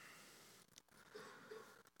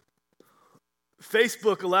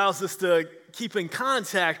Facebook allows us to keep in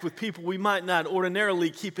contact with people we might not ordinarily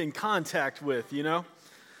keep in contact with, you know?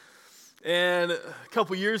 And a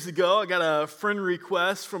couple years ago, I got a friend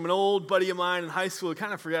request from an old buddy of mine in high school. I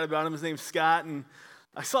kind of forgot about him. His name's Scott. And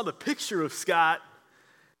I saw the picture of Scott,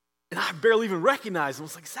 and I barely even recognized him. I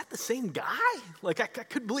was like, is that the same guy? Like, I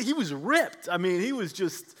couldn't believe he was ripped. I mean, he was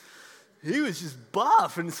just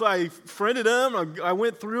buff. And so I friended him. I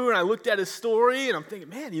went through and I looked at his story, and I'm thinking,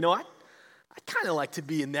 man, you know, I kind of like to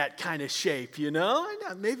be in that kind of shape, you know?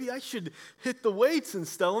 Maybe I should hit the weights and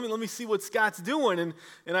stuff. Let me see what Scott's doing.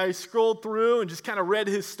 And I scrolled through and just kind of read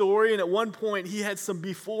his story. And at one point, he had some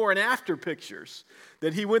before and after pictures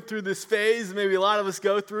that he went through this phase, maybe a lot of us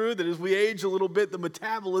go through, that as we age a little bit, the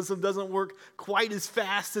metabolism doesn't work quite as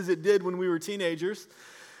fast as it did when we were teenagers.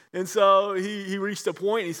 And so he reached a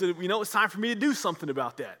point, and he said, you know, it's time for me to do something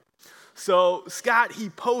about that. So Scott, he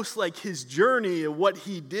posts like his journey of what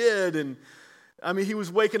he did, and I mean, he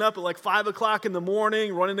was waking up at like 5 o'clock in the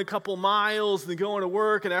morning, running a couple miles, then going to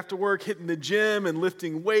work, and after work, hitting the gym and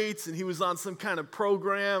lifting weights, and he was on some kind of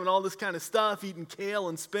program and all this kind of stuff, eating kale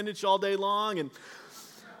and spinach all day long. And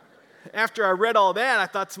after I read all that, I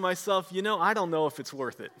thought to myself, you know, I don't know if it's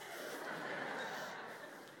worth it.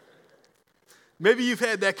 Maybe you've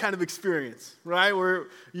had that kind of experience, right? Where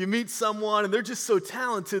you meet someone and they're just so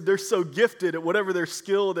talented, they're so gifted at whatever their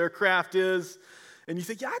skill, their craft is. And you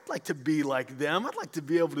think, yeah, I'd like to be like them. I'd like to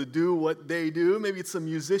be able to do what they do. Maybe it's a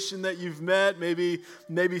musician that you've met. Maybe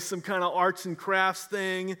some kind of arts and crafts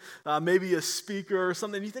thing. Maybe a speaker or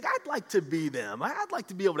something. You think, I'd like to be them. I'd like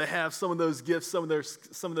to be able to have some of those gifts, some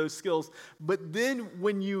of those skills. But then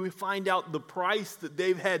when you find out the price that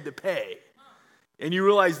they've had to pay, and you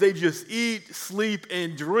realize they just eat, sleep,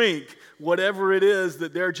 and drink whatever it is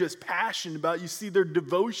that they're just passionate about, you see their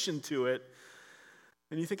devotion to it,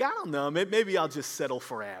 and you think, I don't know, maybe I'll just settle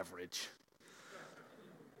for average.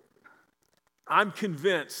 I'm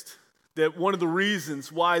convinced that one of the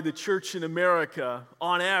reasons why the church in America,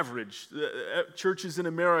 on average, churches in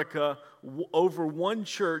America, over one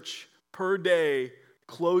church per day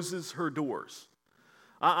closes her doors.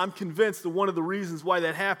 I'm convinced that one of the reasons why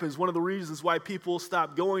that happens, one of the reasons why people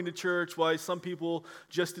stop going to church, why some people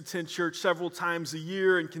just attend church several times a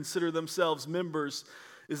year and consider themselves members,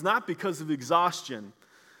 is not because of exhaustion,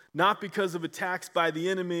 not because of attacks by the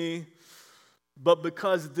enemy, but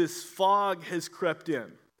because this fog has crept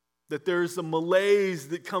in, that there's a malaise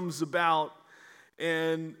that comes about,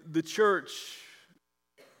 and the church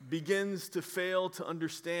begins to fail to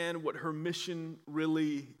understand what her mission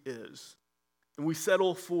really is. And we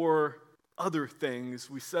settle for other things.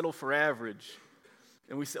 We settle for average.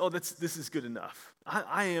 And we say, oh, this is good enough.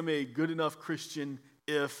 I am a good enough Christian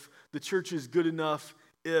if. The church is good enough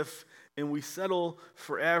if. And we settle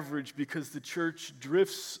for average because the church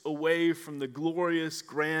drifts away from the glorious,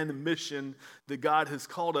 grand mission that God has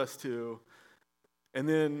called us to. And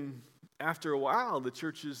then after a while, the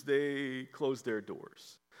churches, they close their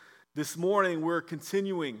doors. This morning, we're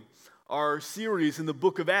continuing our series in the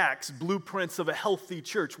book of Acts, Blueprints of a Healthy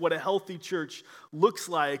Church, what a healthy church looks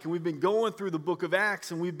like. And we've been going through the book of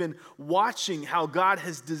Acts, and we've been watching how God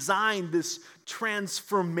has designed this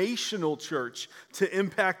transformational church to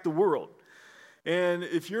impact the world. And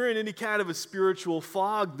if you're in any kind of a spiritual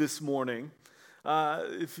fog this morning,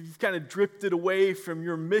 if you've kind of drifted away from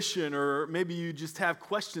your mission, or maybe you just have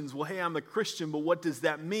questions, well, hey, I'm a Christian, but what does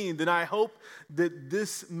that mean? Then I hope that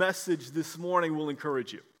this message this morning will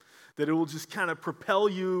encourage you. That it will just kind of propel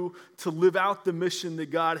you to live out the mission that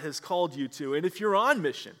God has called you to. And if you're on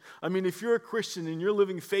mission, I mean, if you're a Christian and you're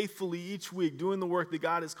living faithfully each week, doing the work that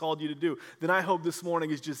God has called you to do, then I hope this morning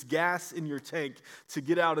is just gas in your tank to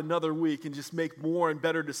get out another week and just make more and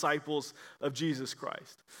better disciples of Jesus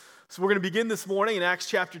Christ. So we're going to begin this morning in Acts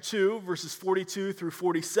chapter 2, verses 42 through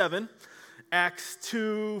 47. Acts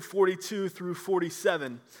 2, 42 through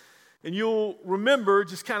 47. And you'll remember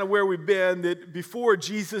just kind of where we've been, that before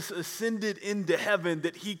Jesus ascended into heaven,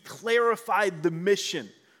 that he clarified the mission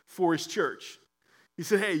for his church. He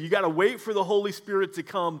said, hey, you got to wait for the Holy Spirit to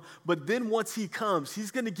come, but then once he comes, he's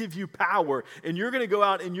going to give you power, and you're going to go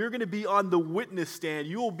out and you're going to be on the witness stand.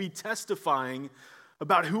 You will be testifying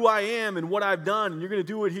about who I am and what I've done, and you're going to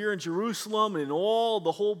do it here in Jerusalem and in the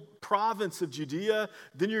whole province of Judea.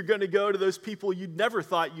 Then you're going to go to those people you'd never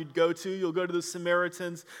thought you'd go to. You'll go to the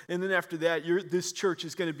Samaritans, and then after that, this church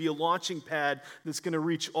is going to be a launching pad that's going to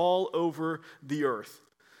reach all over the earth.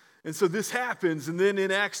 And so this happens, and then in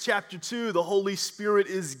Acts chapter 2, the Holy Spirit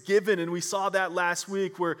is given, and we saw that last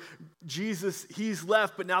week where Jesus, he's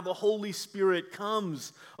left, but now the Holy Spirit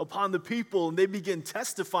comes upon the people, and they begin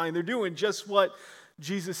testifying. They're doing just what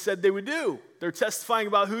Jesus said they would do. They're testifying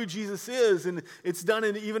about who Jesus is, and it's done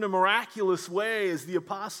in even a miraculous way as the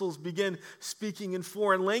apostles begin speaking in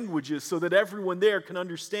foreign languages so that everyone there can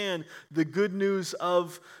understand the good news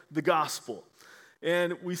of the gospel.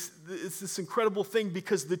 And it's this incredible thing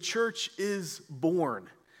because the church is born.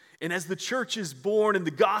 And as the church is born and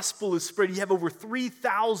the gospel is spread, you have over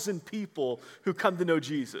 3,000 people who come to know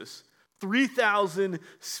Jesus. 3,000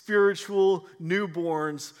 spiritual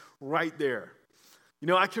newborns right there. You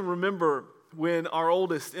know, I can remember when our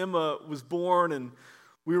oldest, Emma, was born, and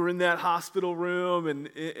we were in that hospital room, and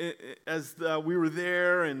as we were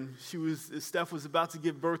there, and Steph was about to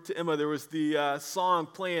give birth to Emma, there was the song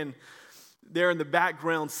playing there in the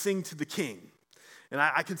background, "Sing to the King." And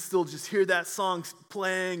I can still just hear that song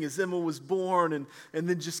playing as Emma was born, and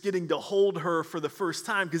then just getting to hold her for the first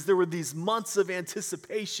time, because there were these months of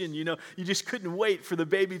anticipation. You know, you just couldn't wait for the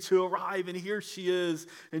baby to arrive, and here she is,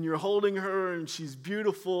 and you're holding her, and she's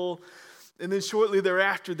beautiful. And then shortly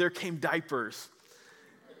thereafter, there came diapers.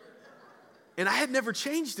 And I had never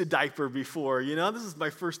changed a diaper before, you know. This is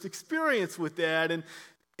my first experience with that.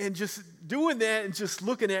 And just doing that and just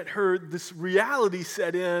looking at her, this reality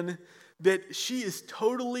set in that she is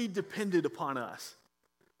totally dependent upon us.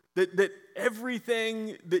 That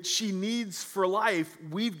everything that she needs for life,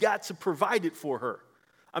 we've got to provide it for her.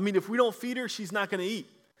 I mean, if we don't feed her, she's not going to eat.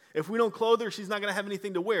 If we don't clothe her, she's not going to have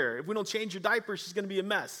anything to wear. If we don't change her diaper, she's going to be a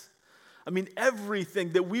mess. I mean,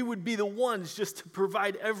 everything, that we would be the ones just to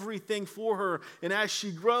provide everything for her. And as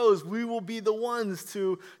she grows, we will be the ones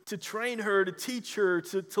to train her, to teach her,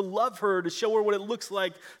 to love her, to show her what it looks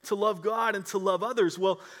like to love God and to love others.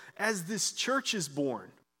 Well, as this church is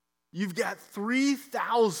born, you've got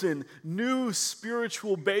 3,000 new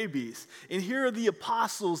spiritual babies. And here are the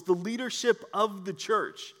apostles, the leadership of the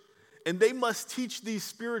church. And they must teach these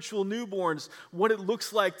spiritual newborns what it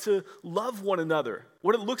looks like to love one another,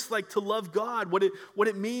 what it looks like to love God, what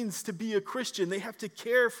it means to be a Christian. They have to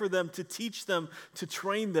care for them, to teach them, to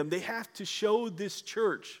train them. They have to show this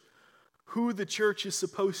church who the church is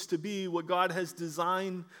supposed to be, what God has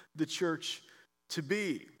designed the church to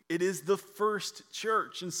be. It is the first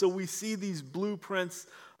church. And so we see these blueprints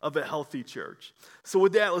of a healthy church. So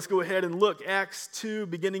with that, let's go ahead and look. Acts 2,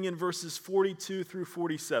 beginning in verses 42 through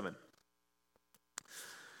 47.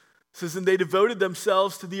 It says, "And they devoted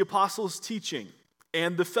themselves to the apostles' teaching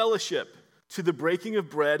and the fellowship, to the breaking of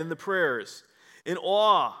bread and the prayers. And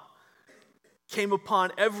awe came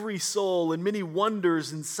upon every soul, and many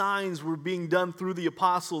wonders and signs were being done through the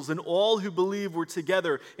apostles. And all who believed were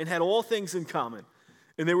together and had all things in common.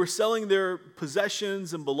 And they were selling their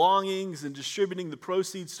possessions and belongings and distributing the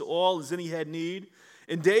proceeds to all as any had need.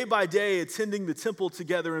 And day by day, attending the temple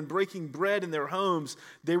together and breaking bread in their homes,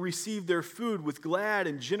 they received their food with glad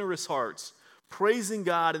and generous hearts, praising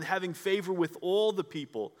God and having favor with all the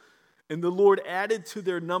people. And the Lord added to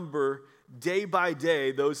their number day by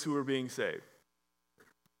day those who were being saved."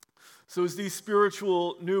 So as these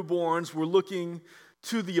spiritual newborns were looking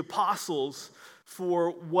to the apostles for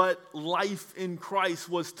what life in Christ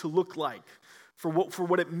was to look like, for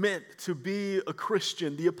what it meant to be a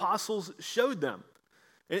Christian, the apostles showed them.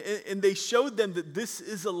 And they showed them that this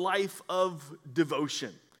is a life of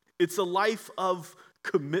devotion. It's a life of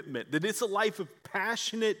commitment, that it's a life of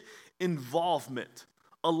passionate involvement,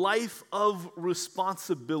 a life of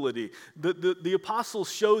responsibility. The apostles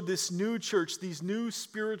showed this new church, these new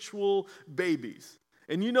spiritual babies.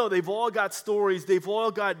 And you know, they've all got stories, they've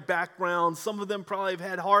all got backgrounds. Some of them probably have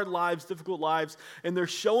had hard lives, difficult lives, and they're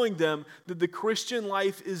showing them that the Christian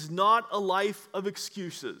life is not a life of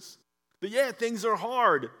excuses. That, yeah, things are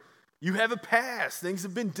hard. You have a past. Things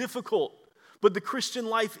have been difficult. But the Christian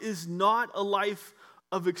life is not a life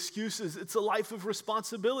of excuses. It's a life of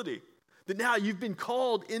responsibility. That now you've been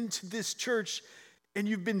called into this church and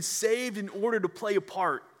you've been saved in order to play a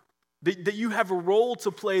part. That you have a role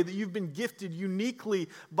to play, that you've been gifted uniquely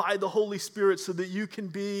by the Holy Spirit so that you can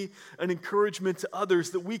be an encouragement to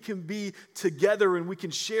others, that we can be together and we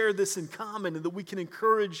can share this in common and that we can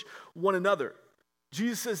encourage one another.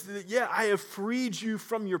 Jesus says that, yeah, I have freed you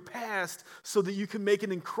from your past so that you can make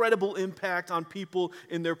an incredible impact on people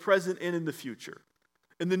in their present and in the future.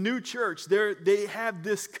 In the new church, they have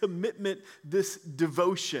this commitment, this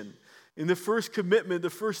devotion. In the first commitment, the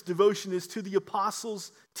first devotion is to the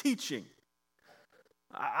apostles' teaching.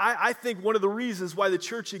 I think one of the reasons why the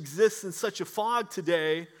church exists in such a fog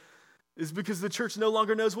today is because the church no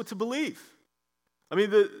longer knows what to believe. I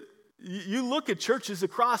mean, you look at churches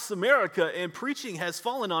across America, and preaching has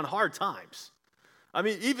fallen on hard times. I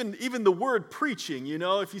mean, even the word preaching, you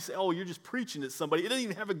know, if you say, oh, you're just preaching at somebody, it doesn't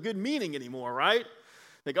even have a good meaning anymore, right?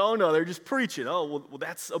 Like, oh, no, they're just preaching. Oh, well,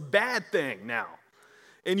 that's a bad thing now.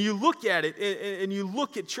 And you look at it, and you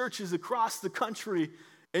look at churches across the country,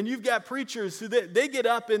 and you've got preachers who they get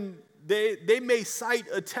up and they may cite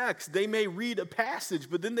a text, they may read a passage,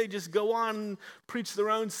 but then they just go on and preach their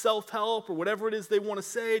own self-help or whatever it is they want to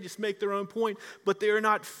say, just make their own point, but they are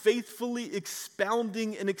not faithfully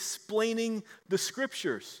expounding and explaining the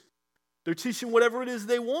scriptures. They're teaching whatever it is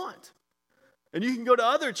they want. And you can go to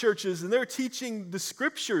other churches and they're teaching the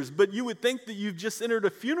scriptures, but you would think that you've just entered a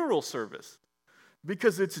funeral service.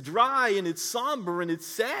 Because it's dry and it's somber and it's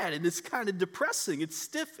sad and it's kind of depressing. It's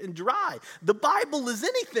stiff and dry. The Bible is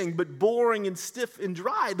anything but boring and stiff and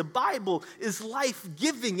dry. The Bible is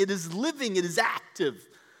life-giving. It is living. It is active.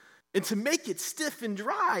 And to make it stiff and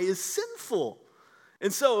dry is sinful.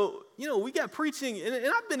 And so, we got preaching, and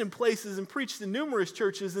I've been in places and preached in numerous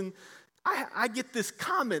churches, and I get this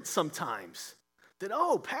comment sometimes that,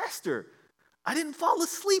 "Oh, Pastor, I didn't fall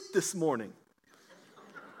asleep this morning."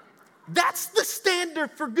 That's the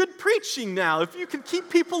standard for good preaching now. If you can keep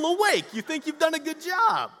people awake, you think you've done a good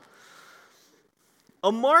job.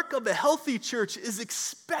 A mark of a healthy church is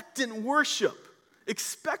expectant worship.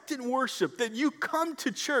 Expectant worship, that you come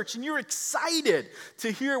to church and you're excited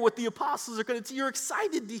to hear what the apostles are going to teach. You're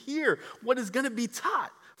excited to hear what is going to be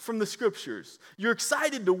taught from the scriptures. You're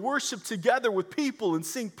excited to worship together with people and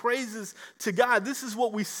sing praises to God. This is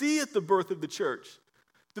what we see at the birth of the church.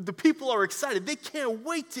 That the people are excited. They can't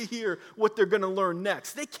wait to hear what they're going to learn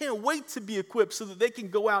next. They can't wait to be equipped so that they can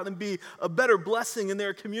go out and be a better blessing in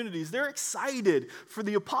their communities. They're excited for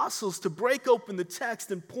the apostles to break open the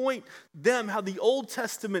text and point them how the Old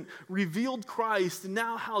Testament revealed Christ and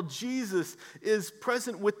now how Jesus is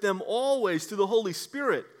present with them always through the Holy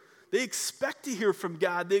Spirit. They expect to hear from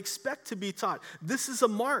God. They expect to be taught. This is a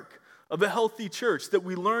mark of a healthy church, that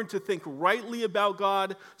we learn to think rightly about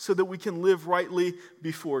God so that we can live rightly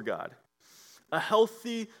before God. A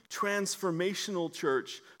healthy, transformational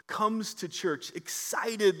church comes to church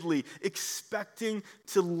excitedly, expecting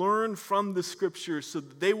to learn from the scriptures so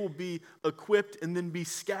that they will be equipped and then be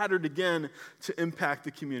scattered again to impact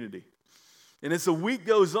the community. And as the week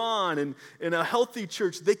goes on, and in a healthy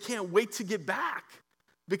church, they can't wait to get back.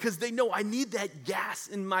 Because they know, I need that gas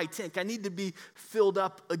in my tank. I need to be filled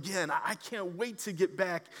up again. I can't wait to get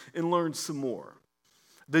back and learn some more.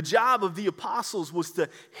 The job of the apostles was to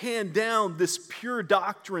hand down this pure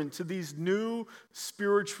doctrine to these new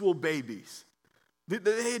spiritual babies.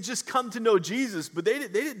 They had just come to know Jesus, but they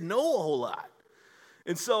didn't know a whole lot.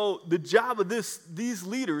 And so the job of these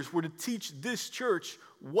leaders were to teach this church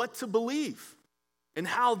what to believe and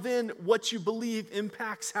how then what you believe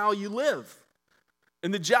impacts how you live.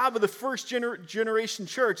 And the job of the first generation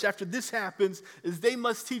church after this happens is they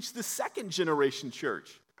must teach the second generation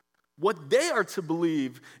church what they are to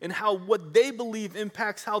believe and how what they believe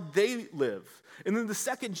impacts how they live. And then the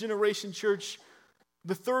second generation church,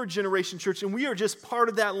 the third generation church, and we are just part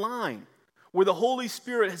of that line where the Holy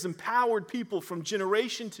Spirit has empowered people from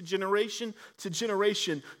generation to generation to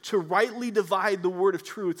generation to rightly divide the word of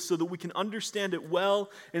truth so that we can understand it well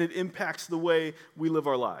and it impacts the way we live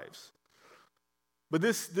our lives. But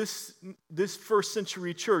this first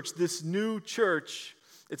century church, this new church,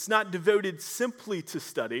 it's not devoted simply to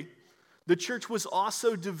study. The church was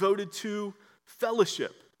also devoted to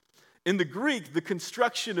fellowship. In the Greek, the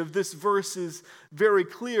construction of this verse is very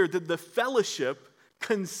clear that the fellowship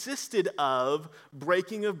consisted of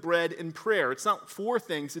breaking of bread and prayer. It's not 4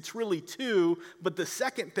 things, it's really 2, but the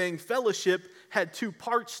second thing, fellowship, had 2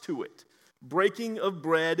 parts to it. Breaking of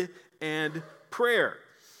bread and prayer.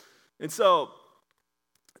 And so,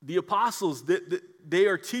 the apostles, they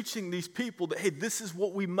are teaching these people that, hey, this is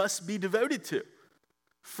what we must be devoted to.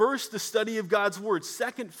 First, the study of God's word.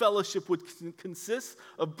 Second, fellowship would consist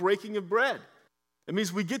of breaking of bread. It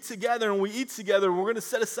means we get together and we eat together, and we're going to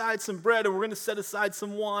set aside some bread and we're going to set aside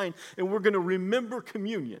some wine, and we're going to remember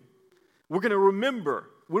communion. We're going to remember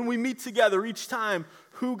when we meet together each time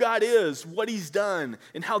who God is, what he's done,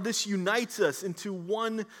 and how this unites us into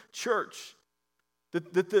one church.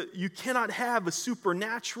 You cannot have a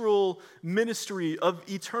supernatural ministry of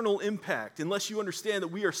eternal impact unless you understand that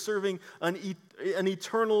we are serving an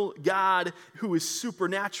eternal God who is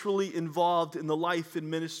supernaturally involved in the life and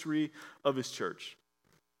ministry of his church.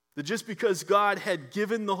 That just because God had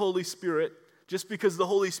given the Holy Spirit, just because the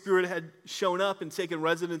Holy Spirit had shown up and taken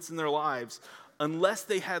residence in their lives, unless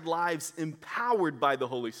they had lives empowered by the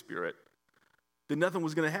Holy Spirit, then nothing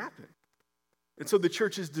was going to happen. And so the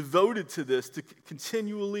church is devoted to this, to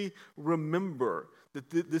continually remember that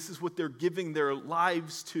this is what they're giving their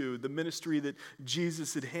lives to, the ministry that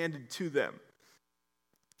Jesus had handed to them.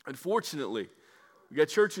 Unfortunately, we got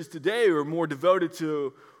churches today who are more devoted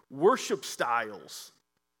to worship styles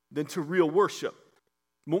than to real worship.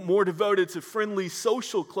 more devoted to friendly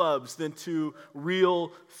social clubs than to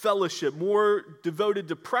real fellowship, more devoted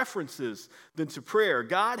to preferences than to prayer.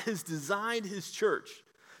 God has designed his church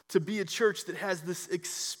to be a church that has this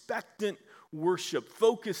expectant worship,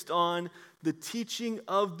 focused on the teaching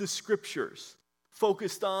of the scriptures,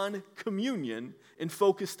 focused on communion, and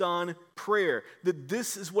focused on prayer. That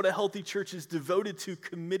this is what a healthy church is devoted to,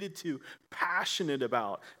 committed to, passionate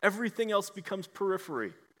about. Everything else becomes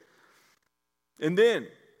periphery. And then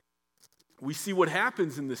we see what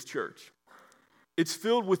happens in this church. It's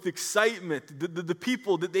filled with excitement. The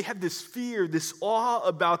people, that they have this fear, this awe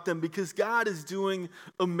about them because God is doing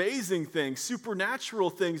amazing things. Supernatural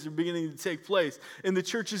things are beginning to take place. And the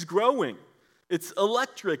church is growing. It's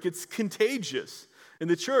electric. It's contagious. In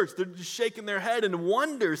the church, they're just shaking their head in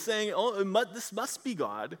wonder, saying, oh, this must be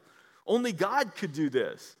God. Only God could do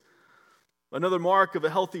this. Another mark of a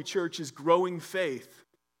healthy church is growing faith.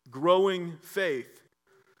 Growing faith.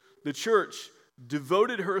 The church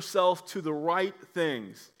devoted herself to the right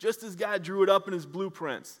things, just as God drew it up in his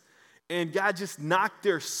blueprints. And God just knocked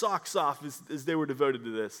their socks off as they were devoted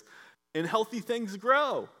to this. And healthy things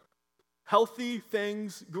grow. Healthy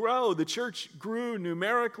things grow. The church grew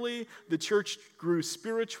numerically. The church grew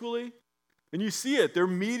spiritually. And you see it. They're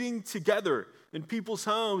meeting together in people's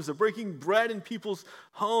homes. They're breaking bread in people's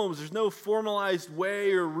homes. There's no formalized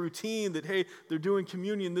way or routine that, hey, they're doing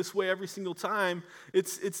communion this way every single time.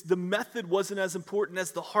 It's the method wasn't as important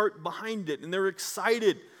as the heart behind it. And they're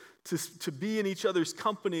excited to be in each other's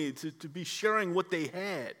company, to be sharing what they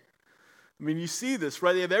had. I mean, you see this,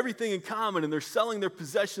 right? They have everything in common, and they're selling their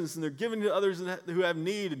possessions, and they're giving to others who have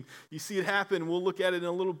need. And you see it happen. We'll look at it in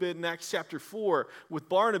a little bit in Acts chapter 4 with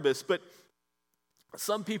Barnabas. But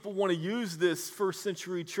some people want to use this first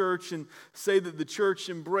century church and say that the church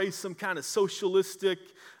embraced some kind of socialistic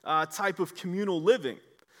type of communal living.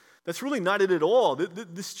 That's really not it at all.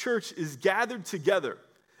 This church is gathered together,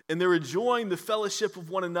 and they're enjoying the fellowship of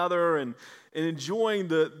one another and enjoying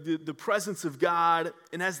the presence of God.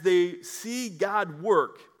 And as they see God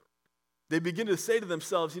work, they begin to say to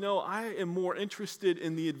themselves, I am more interested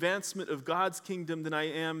in the advancement of God's kingdom than I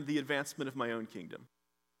am the advancement of my own kingdom.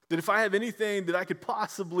 That if I have anything that I could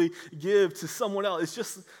possibly give to someone else, it's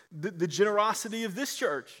just the generosity of this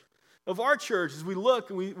church, of our church. As we look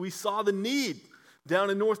and we saw the need down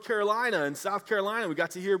in North Carolina and South Carolina. We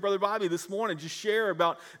got to hear Brother Bobby this morning just share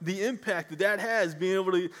about the impact that has, being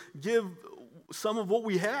able to give some of what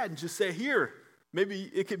we had and just say, here,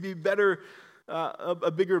 maybe it could be better,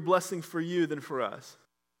 a bigger blessing for you than for us.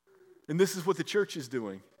 And this is what the church is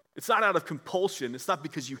doing. It's not out of compulsion. It's not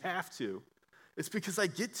because you have to. It's because I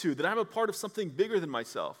get to, that I'm a part of something bigger than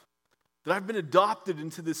myself, that I've been adopted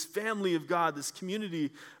into this family of God, this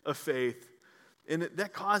community of faith, and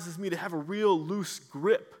that causes me to have a real loose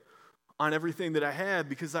grip on everything that I have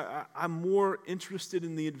because I'm more interested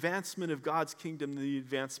in the advancement of God's kingdom than the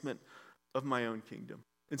advancement of my own kingdom.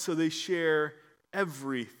 And so they share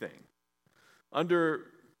everything. Under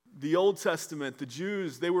the Old Testament, the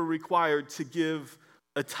Jews, they were required to give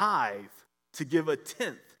a tithe, to give a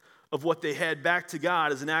tenth of what they had back to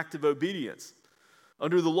God as an act of obedience.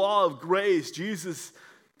 Under the law of grace, Jesus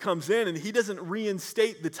comes in and he doesn't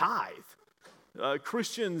reinstate the tithe.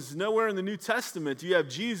 Christians, nowhere in the New Testament do you have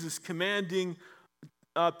Jesus commanding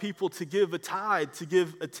people to give a tithe, to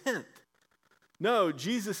give a tenth. No,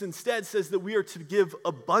 Jesus instead says that we are to give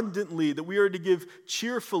abundantly, that we are to give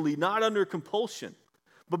cheerfully, not under compulsion,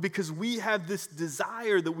 but because we have this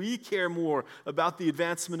desire that we care more about the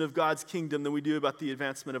advancement of God's kingdom than we do about the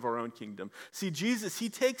advancement of our own kingdom. See, Jesus, he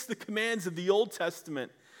takes the commands of the Old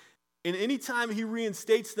Testament, and anytime he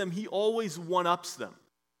reinstates them, he always one-ups them.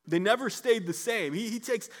 They never stayed the same. He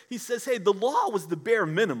says, hey, the law was the bare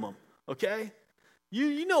minimum, okay?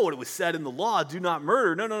 You know what it was said in the law, do not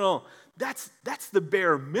murder. No. That's the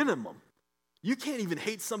bare minimum. You can't even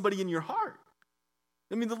hate somebody in your heart.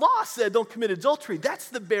 I mean, the law said don't commit adultery. That's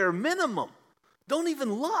the bare minimum. Don't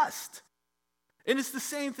even lust. And it's the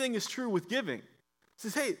same thing is true with giving. It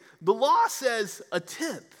says, hey, the law says a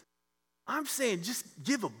tenth. I'm saying just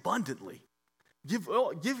give abundantly. Give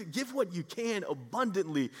what you can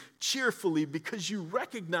abundantly, cheerfully, because you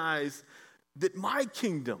recognize that my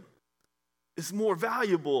kingdom is more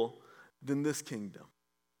valuable than this kingdom.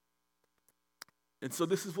 And so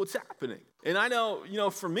this is what's happening. And I know,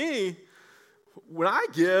 for me, when I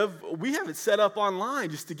give, we have it set up online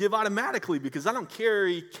just to give automatically because I don't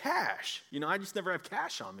carry cash. I just never have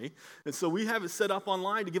cash on me. And so we have it set up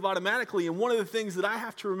online to give automatically. And one of the things that I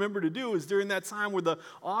have to remember to do is during that time where the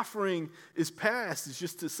offering is passed is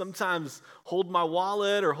just to sometimes hold my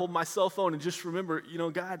wallet or hold my cell phone and just remember,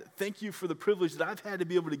 God, thank you for the privilege that I've had to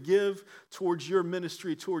be able to give towards your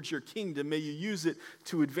ministry, towards your kingdom. May you use it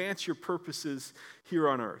to advance your purposes here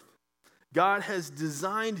on earth. God has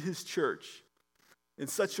designed his church in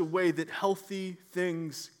such a way that healthy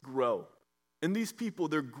things grow. And these people,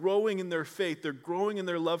 they're growing in their faith. They're growing in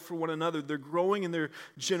their love for one another. They're growing in their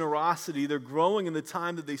generosity. They're growing in the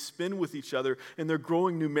time that they spend with each other. And they're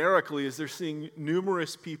growing numerically as they're seeing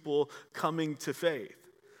numerous people coming to faith.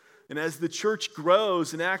 And as the church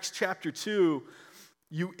grows in Acts chapter 2,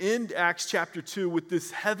 you end Acts chapter 2 with this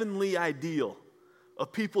heavenly ideal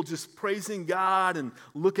of people just praising God and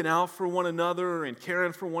looking out for one another and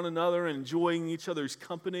caring for one another and enjoying each other's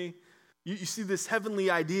company. You see this heavenly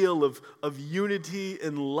ideal of unity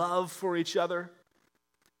and love for each other.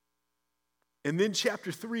 And then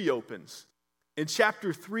chapter 3 opens. And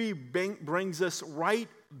chapter 3 brings us right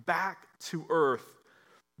back to earth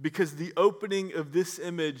because the opening of this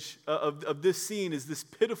image, of this scene is this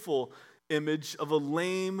pitiful image of a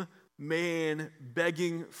lame man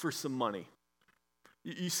begging for some money.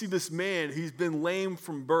 You see this man, he's been lame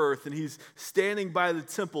from birth, and he's standing by the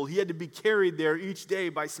temple. He had to be carried there each day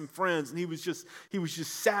by some friends, and he was just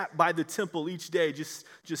sat by the temple each day, just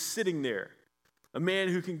sitting there. A man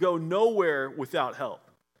who can go nowhere without help.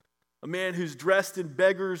 A man who's dressed in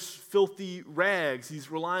beggars' filthy rags. He's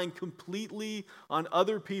relying completely on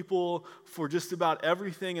other people for just about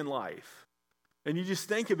everything in life. And you just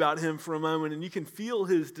think about him for a moment and you can feel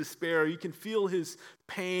his despair, you can feel his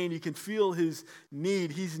pain, you can feel his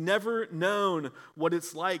need. He's never known what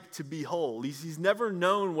it's like to be whole. He's never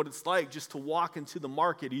known what it's like just to walk into the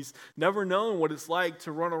market. He's never known what it's like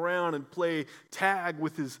to run around and play tag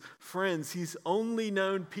with his friends. He's only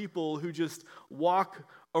known people who just walk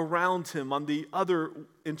around him on the other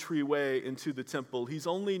entryway into the temple. He's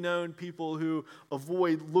only known people who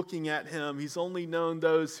avoid looking at him. He's only known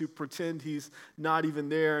those who pretend he's not even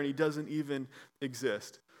there and he doesn't even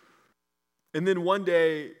exist. And then one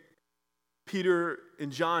day, Peter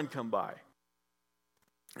and John come by.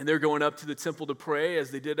 And they're going up to the temple to pray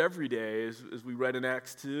as they did every day, as we read in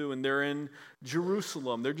Acts 2. And they're in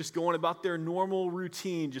Jerusalem. They're just going about their normal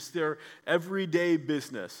routine, just their everyday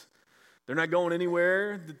business. They're not going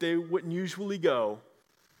anywhere that they wouldn't usually go.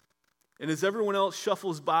 And as everyone else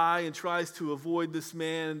shuffles by and tries to avoid this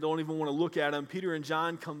man and don't even want to look at him, Peter and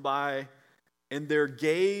John come by and their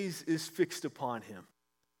gaze is fixed upon him.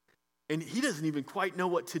 And he doesn't even quite know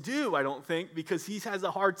what to do, I don't think, because he has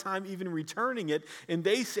a hard time even returning it. And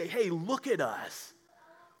they say, hey, look at us.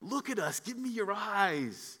 Look at us. Give me your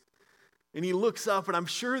eyes. And he looks up, and I'm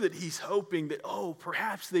sure that he's hoping that,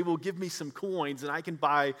 perhaps they will give me some coins and I can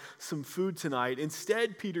buy some food tonight.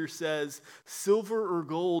 Instead, Peter says, silver or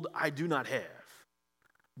gold I do not have,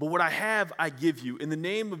 but what I have I give you. In the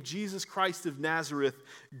name of Jesus Christ of Nazareth,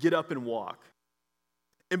 get up and walk.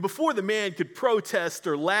 And before the man could protest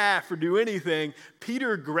or laugh or do anything,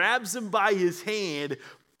 Peter grabs him by his hand,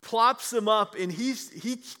 plops him up, and he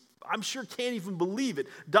I'm sure can't even believe it.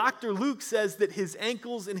 Dr. Luke says that his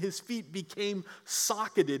ankles and his feet became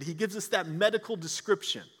socketed. He gives us that medical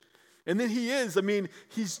description. And then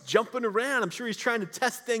he's jumping around. I'm sure he's trying to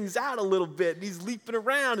test things out a little bit. And he's leaping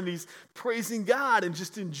around and he's praising God and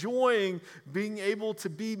just enjoying being able to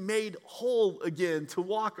be made whole again, to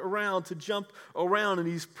walk around, to jump around. And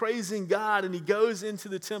he's praising God, and he goes into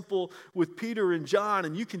the temple with Peter and John.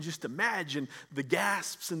 And you can just imagine the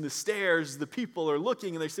gasps and the stares. The people are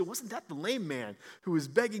looking and they say, wasn't that the lame man who was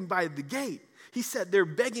begging by the gate? He said they're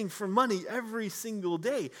begging for money every single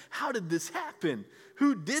day. How did this happen?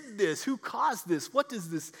 Who did this? Who caused this? What does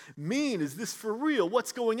this mean? Is this for real?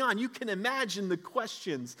 What's going on? You can imagine the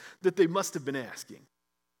questions that they must have been asking.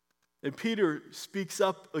 And Peter speaks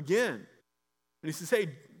up again. And he says, hey,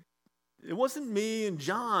 it wasn't me and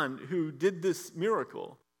John who did this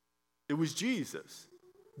miracle. It was Jesus.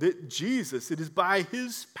 It is by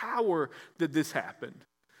his power that this happened.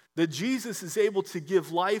 That Jesus is able to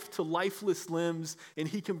give life to lifeless limbs, and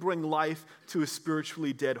he can bring life to a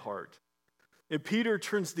spiritually dead heart. And Peter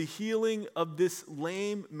turns the healing of this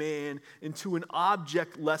lame man into an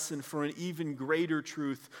object lesson for an even greater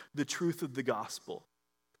truth, the truth of the gospel.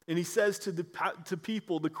 And he says to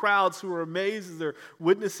people, the crowds who are amazed as they're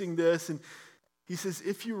witnessing this, and he says,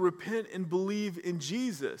 if you repent and believe in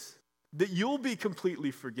Jesus, that you'll be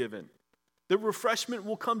completely forgiven. That refreshment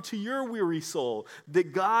will come to your weary soul,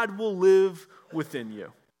 that God will live within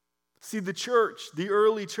you. See, the church, the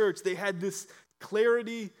early church, they had this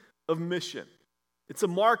clarity of mission. It's a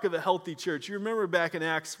mark of a healthy church. You remember back in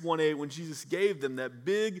Acts 1:8 when Jesus gave them that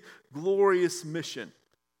big, glorious mission,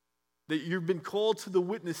 that you've been called to the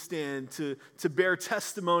witness stand to bear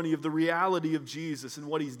testimony of the reality of Jesus and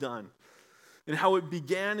what he's done. And how it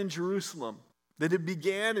began in Jerusalem, that it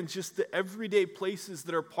began in just the everyday places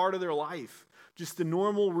that are part of their life, just the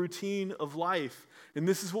normal routine of life. And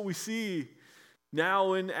this is what we see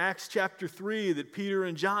now in Acts chapter 3, that Peter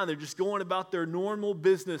and John, they're just going about their normal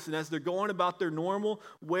business. And as they're going about their normal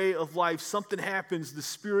way of life, something happens, the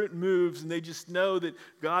Spirit moves, and they just know that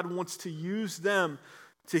God wants to use them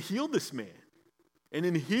to heal this man. And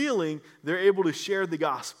in healing, they're able to share the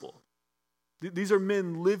gospel. These are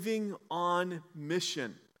men living on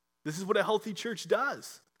mission. This is what a healthy church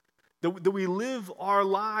does. That we live our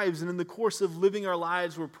lives, and in the course of living our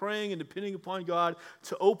lives, we're praying and depending upon God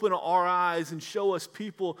to open our eyes and show us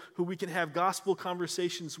people who we can have gospel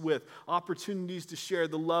conversations with, opportunities to share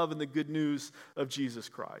the love and the good news of Jesus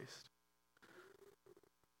Christ.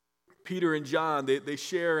 Peter and John, they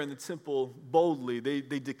share in the temple boldly. They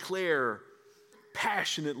declare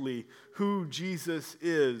passionately who Jesus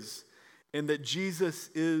is, and that Jesus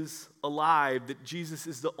is alive, that Jesus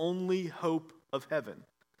is the only hope of heaven.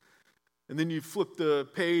 And then you flip the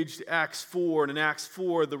page to Acts 4, and in Acts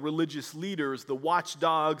 4, the religious leaders, the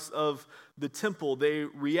watchdogs of the temple, they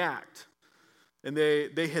react. And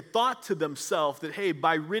they had thought to themselves that, hey,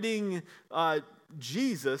 by getting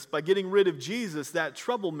rid of Jesus, that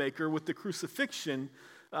troublemaker with the crucifixion,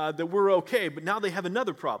 that we're okay. But now they have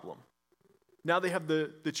another problem. Now they have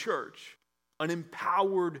the church, an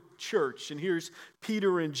empowered church. And here's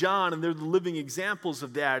Peter and John, and they're the living examples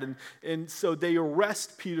of that. And so they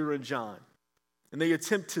arrest Peter and John, and they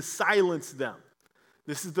attempt to silence them.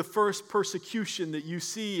 This is the first persecution that you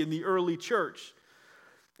see in the early church.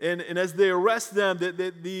 And as they arrest them,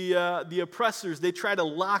 the oppressors, they try to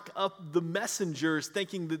lock up the messengers,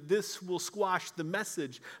 thinking that this will squash the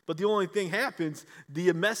message. But the only thing happens,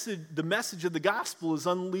 the message of the gospel is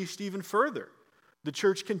unleashed even further. The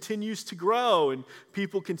church continues to grow, and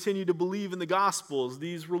people continue to believe in the gospels.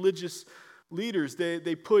 These religious leaders,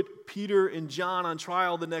 they put Peter and John on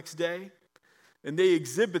trial the next day, and they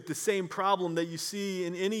exhibit the same problem that you see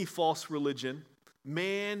in any false religion.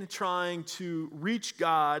 Man trying to reach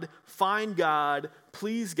God, find God,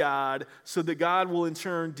 please God, so that God will in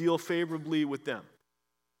turn deal favorably with them.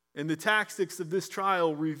 And the tactics of this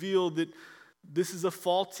trial reveal that this is a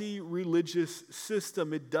faulty religious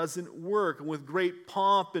system. It doesn't work. And with great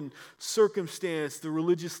pomp and circumstance, the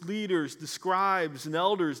religious leaders, the scribes and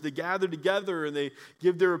elders, they gather together and they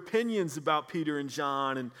give their opinions about Peter and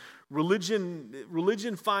John. And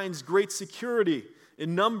religion finds great security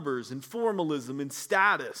in numbers and formalism and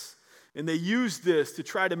status. And they use this to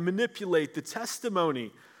try to manipulate the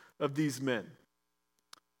testimony of these men.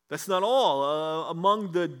 That's not all.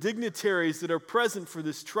 Among the dignitaries that are present for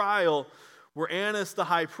this trial were Annas the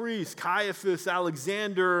high priest, Caiaphas,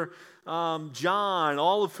 Alexander, John,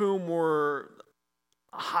 all of whom were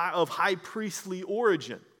of high priestly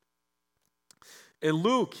origin. And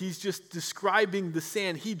Luke, he's just describing the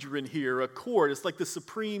Sanhedrin here, a court. It's like the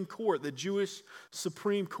Supreme Court, the Jewish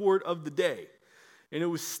Supreme Court of the day. And it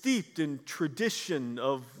was steeped in tradition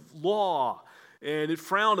of law, and it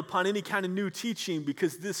frowned upon any kind of new teaching,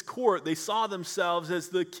 because this court, they saw themselves as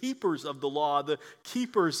the keepers of the law, the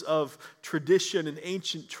keepers of tradition and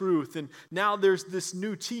ancient truth. And now there's this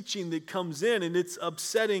new teaching that comes in, and it's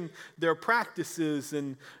upsetting their practices.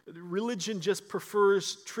 And religion just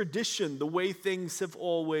prefers tradition, the way things have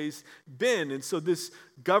always been. And so this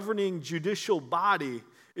governing judicial body,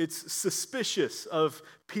 it's suspicious of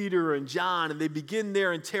Peter and John, and they begin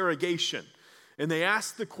their interrogation. And they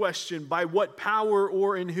ask the question, by what power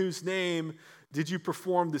or in whose name did you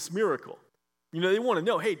perform this miracle? You know, they want to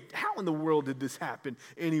know, hey, how in the world did this happen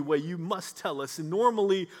anyway? You must tell us. And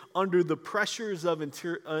normally, under the pressures of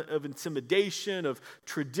intimidation, of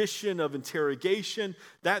tradition, of interrogation,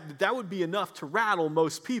 that would be enough to rattle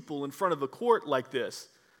most people in front of a court like this.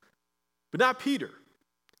 But not Peter.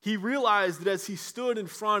 He realized that as he stood in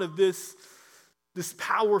front of this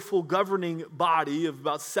powerful governing body of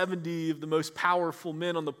about 70 of the most powerful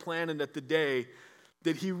men on the planet at the day,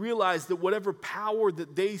 that he realized that whatever power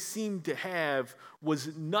that they seemed to have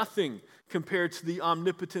was nothing compared to the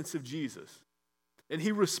omnipotence of Jesus. And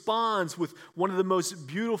he responds with one of the most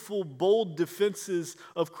beautiful, bold defenses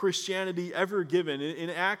of Christianity ever given. In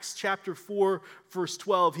Acts chapter 4, verse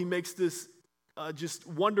 12, he makes this just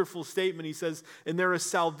wonderful statement. He says, "And there is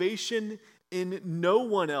salvation in no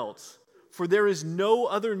one else, for there is no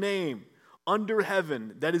other name under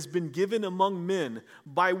heaven that has been given among men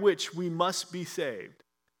by which we must be saved.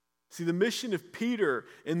 See, the mission of Peter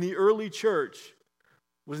in the early church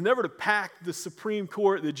was never to pack the Supreme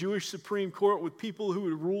Court, the Jewish Supreme Court, with people who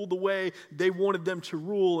would rule the way they wanted them to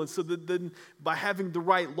rule, and so that then by having the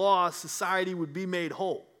right law, society would be made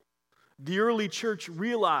whole. The early church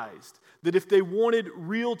realized that if they wanted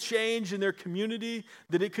real change in their community,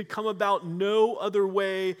 that it could come about no other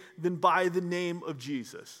way than by the name of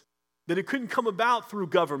Jesus. That it couldn't come about through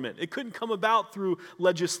government. It couldn't come about through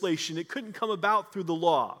legislation. It couldn't come about through the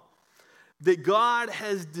law. That God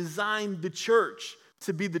has designed the church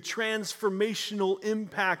to be the transformational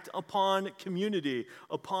impact upon community,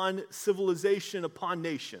 upon civilization, upon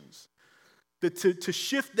nations. That to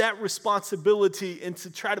shift that responsibility and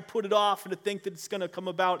to try to put it off and to think that it's going to come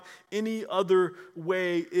about any other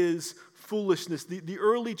way is foolishness. The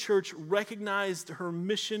early church recognized her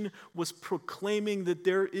mission was proclaiming that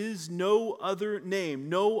there is no other name,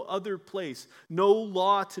 no other place, no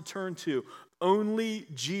law to turn to. Only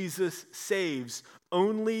Jesus saves.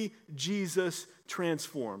 Only Jesus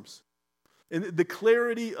transforms. And the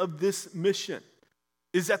clarity of this mission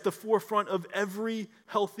is at the forefront of every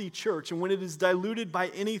healthy church. And when it is diluted by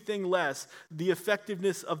anything less, the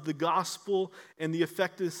effectiveness of the gospel and the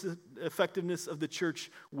effectiveness of the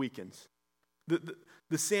church weakens.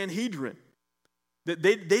 The Sanhedrin, they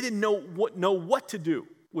didn't know what to do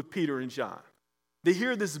with Peter and John. They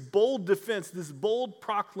hear this bold defense, this bold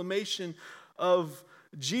proclamation of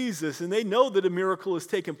Jesus, and they know that a miracle has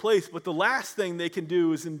taken place, but the last thing they can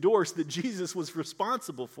do is endorse that Jesus was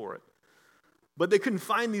responsible for it. But they couldn't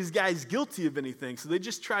find these guys guilty of anything, so they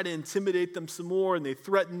just try to intimidate them some more, and they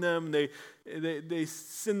threaten them, and they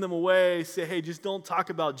send them away, say, hey, just don't talk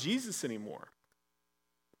about Jesus anymore.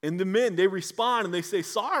 And the men, they respond, and they say,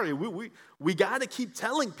 sorry, we got to keep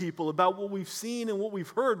telling people about what we've seen and what we've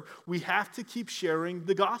heard. We have to keep sharing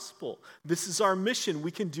the gospel. This is our mission.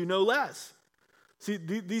 We can do no less. See,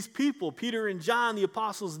 these people, Peter and John, the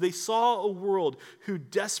apostles, they saw a world who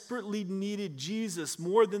desperately needed Jesus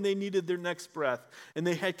more than they needed their next breath. And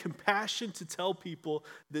they had compassion to tell people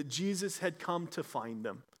that Jesus had come to find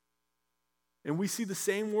them. And we see the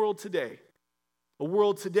same world today. A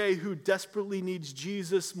world today who desperately needs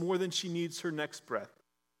Jesus more than she needs her next breath.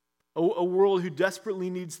 A world who desperately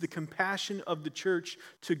needs the compassion of the church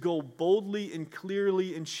to go boldly and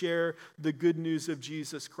clearly and share the good news of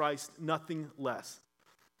Jesus Christ, nothing less.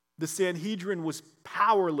 The Sanhedrin was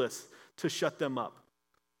powerless to shut them up.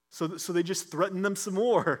 So they just threatened them some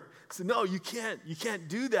more. Said, no, you can't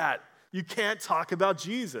do that. You can't talk about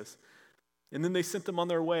Jesus. And then they sent them on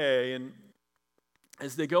their way, and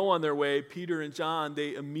as they go on their way, Peter and John,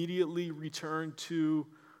 they immediately return to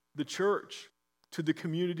the church, to the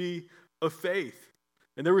community of faith.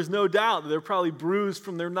 And there was no doubt that they were probably bruised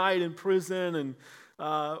from their night in prison and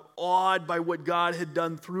awed by what God had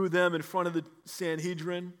done through them in front of the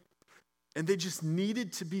Sanhedrin. And they just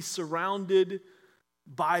needed to be surrounded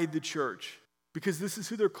by the church because this is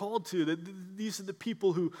who they're called to. These are the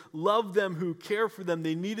people who love them, who care for them.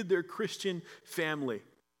 They needed their Christian family.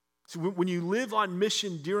 So when you live on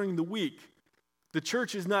mission during the week, the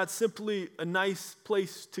church is not simply a nice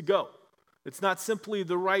place to go. It's not simply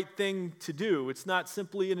the right thing to do. It's not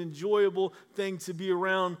simply an enjoyable thing to be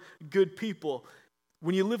around good people.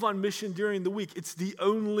 When you live on mission during the week, it's the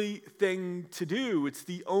only thing to do. It's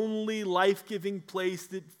the only life-giving place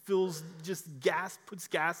that puts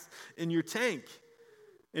gas in your tank.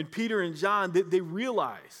 And Peter and John, they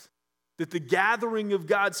realize that the gathering of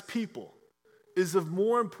God's people is of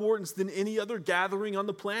more importance than any other gathering on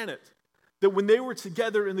the planet. That when they were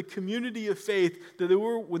together in the community of faith,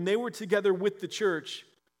 when they were together with the church,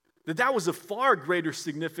 that was of far greater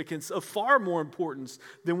significance, of far more importance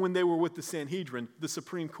than when they were with the Sanhedrin, the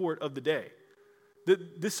Supreme Court of the day.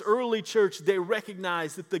 That this early church, they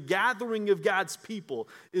recognized that the gathering of God's people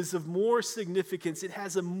is of more significance. It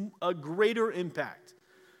has a greater impact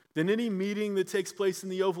than any meeting that takes place in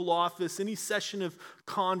the Oval Office, any session of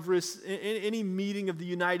Congress, any meeting of the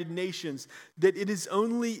United Nations, that it is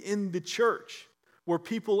only in the church where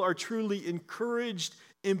people are truly encouraged,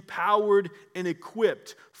 empowered, and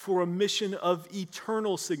equipped for a mission of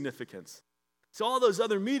eternal significance. So all those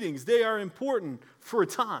other meetings, they are important for a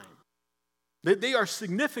time. They are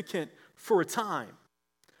significant for a time.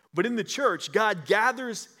 But in the church, God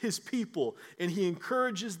gathers his people and he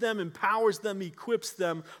encourages them, empowers them, equips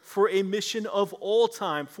them for a mission of all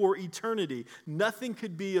time, for eternity. Nothing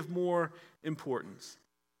could be of more importance.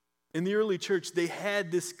 In the early church, they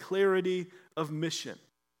had this clarity of mission.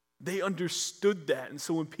 They understood that. And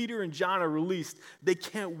so when Peter and John are released, they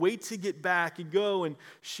can't wait to get back and go and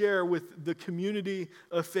share with the community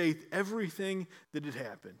of faith everything that had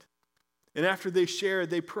happened. And after they share,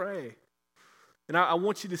 they pray. And I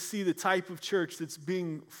want you to see the type of church that's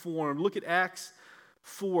being formed. Look at Acts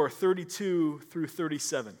 4:32 through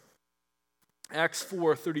 37. Acts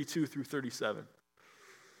 4:32 through 37.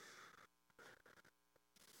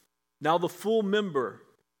 Now the full member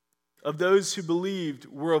of those who believed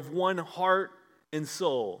were of one heart and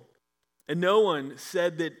soul. And no one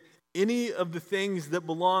said that any of the things that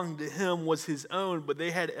belonged to him was his own, but they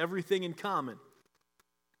had everything in common.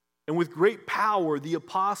 And with great power, the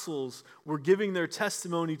apostles were giving their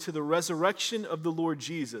testimony to the resurrection of the Lord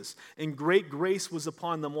Jesus, and great grace was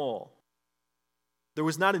upon them all. There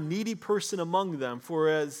was not a needy person among them, for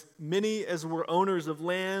as many as were owners of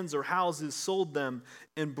lands or houses sold them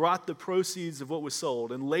and brought the proceeds of what was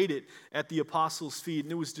sold and laid it at the apostles' feet,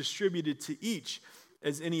 and it was distributed to each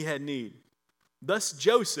as any had need. Thus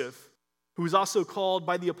Joseph, who was also called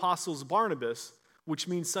by the apostles Barnabas, which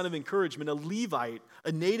means son of encouragement, a Levite,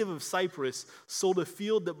 a native of Cyprus, sold a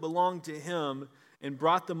field that belonged to him and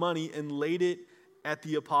brought the money and laid it at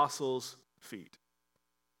the apostles' feet.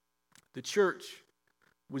 The church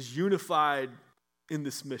was unified in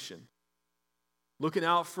this mission, looking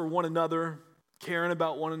out for one another, caring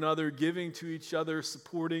about one another, giving to each other,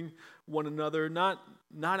 supporting one another, not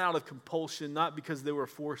out of compulsion, not because they were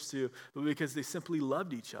forced to, but because they simply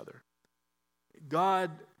loved each other.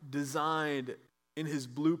 God designed in his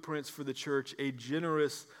blueprints for the church a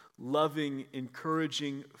generous, loving,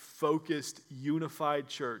 encouraging, focused, unified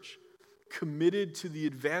church committed to the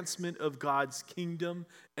advancement of God's kingdom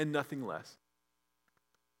and nothing less.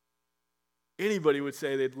 Anybody would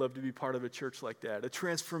say they'd love to be part of a church like that, a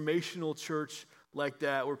transformational church like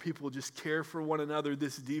that, where people just care for one another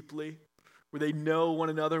this deeply, where they know one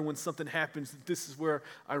another when something happens, this is where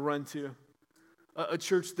I run to. A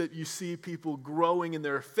church that you see people growing in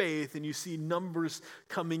their faith, and you see numbers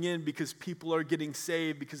coming in because people are getting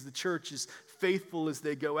saved, because the church is faithful as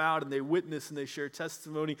they go out and they witness and they share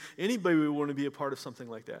testimony. Anybody would want to be a part of something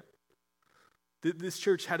like that. This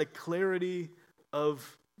church had a clarity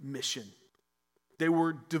of mission. They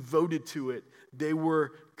were devoted to it. They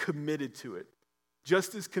were committed to it.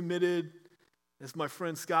 Just as committed as my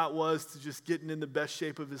friend Scott was to just getting in the best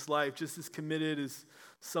shape of his life, just as committed as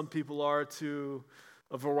some people are to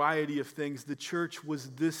a variety of things, the church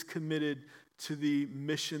was this committed to the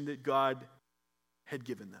mission that God had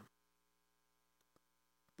given them.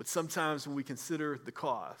 But sometimes when we consider the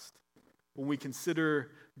cost, when we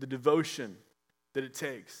consider the devotion that it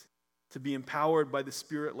takes to be empowered by the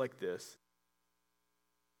Spirit like this,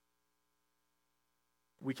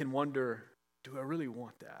 we can wonder, do I really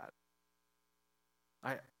want that?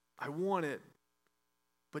 I want it,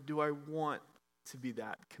 but do I want to be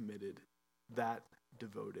that committed, that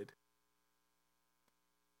devoted?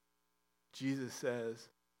 Jesus says,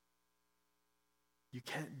 you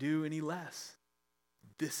can't do any less.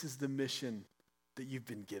 This is the mission that you've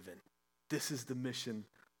been given. This is the mission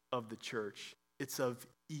of the church. It's of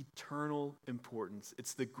eternal importance.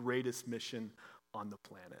 It's the greatest mission on the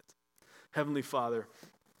planet. Heavenly Father,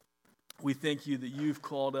 we thank you that you've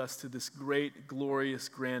called us to this great, glorious,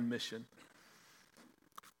 grand mission.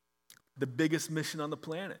 The biggest mission on the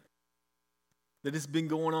planet that has been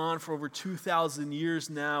going on for over 2,000 years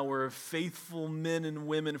now, where faithful men and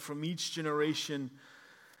women from each generation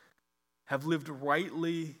have lived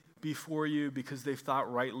rightly before you because they've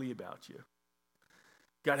thought rightly about you.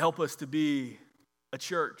 God, help us to be a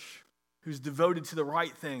church who's devoted to the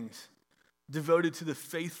right things, devoted to the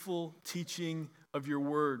faithful teaching of your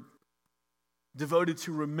word, devoted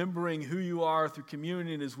to remembering who you are through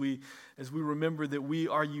communion as we remember that we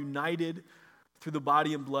are united through the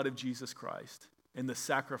body and blood of Jesus Christ and the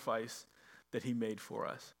sacrifice that he made for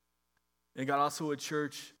us. And God, also a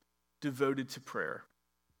church devoted to prayer,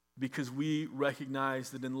 because we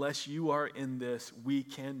recognize that unless you are in this, we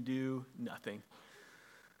can do nothing.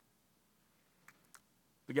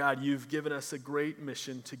 But God, you've given us a great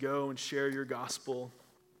mission to go and share your gospel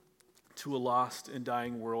to a lost and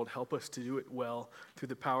dying world. Help us to do it well through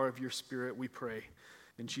the power of your Spirit, we pray.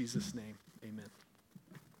 In Jesus' name, amen.